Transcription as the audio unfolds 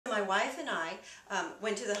my wife and I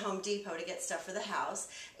went to the Home Depot to get stuff for the house,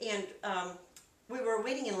 and we were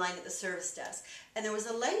waiting in line at the service desk, and there was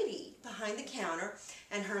a lady behind the counter,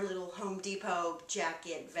 and her little Home Depot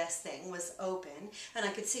jacket vest thing was open, and I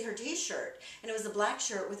could see her t-shirt, and it was a black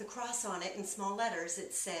shirt with a cross on it in small letters.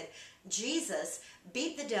 It said, "Jesus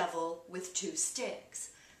beat the devil with 2 sticks."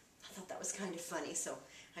 I thought that was kind of funny, so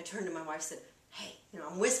I turned to my wife and said, "Hey,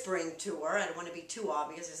 I'm whispering to her. I don't want to be too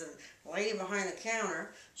obvious." I said, "Lady behind the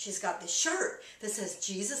counter, she's got this shirt that says,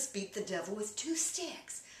 'Jesus beat the devil with 2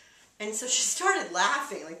 sticks.'" And so she started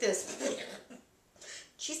laughing like this.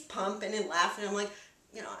 She's pumping and laughing. I'm like,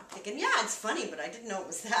 I'm thinking, yeah, it's funny, but I didn't know it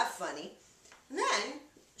was that funny. And then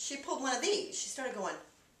she pulled one of these. She started going,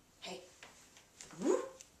 "Hey,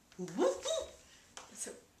 whoop, whoop, whoop." I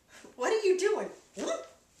said, "What are you doing?" "Whoop,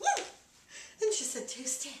 whoop." And she said, "2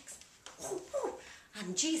 sticks. Whoop, whoop.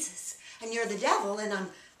 I'm Jesus, and you're the devil, and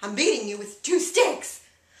I'm beating you with 2 sticks."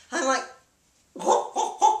 I'm like, "Oh,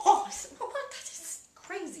 oh, oh, oh." I said, "Well, what? That is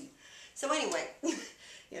crazy." So anyway,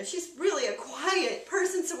 she's really a quiet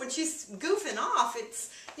person, so when she's goofing off, it's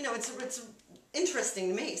interesting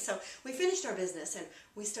to me. So we finished our business, and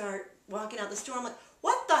we start walking out the store. I'm like,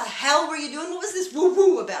 "What the hell were you doing? What was this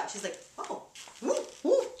woo-woo about?" She's like, "Oh,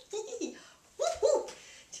 woo-woo, woo-woo."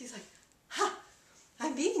 She's like, "Ha,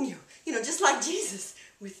 I'm beating you, just like Jesus,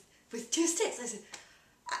 with 2 sticks." I said,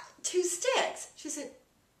 2 sticks? She said,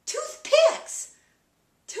 "Toothpicks."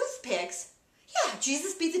 "Toothpicks?" "Yeah,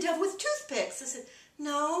 Jesus beat the devil with toothpicks." I said,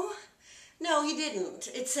 No, he didn't.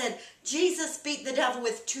 It said, "Jesus beat the devil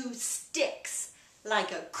with 2 sticks,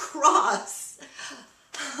 like a cross."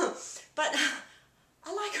 But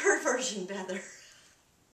I like her version better.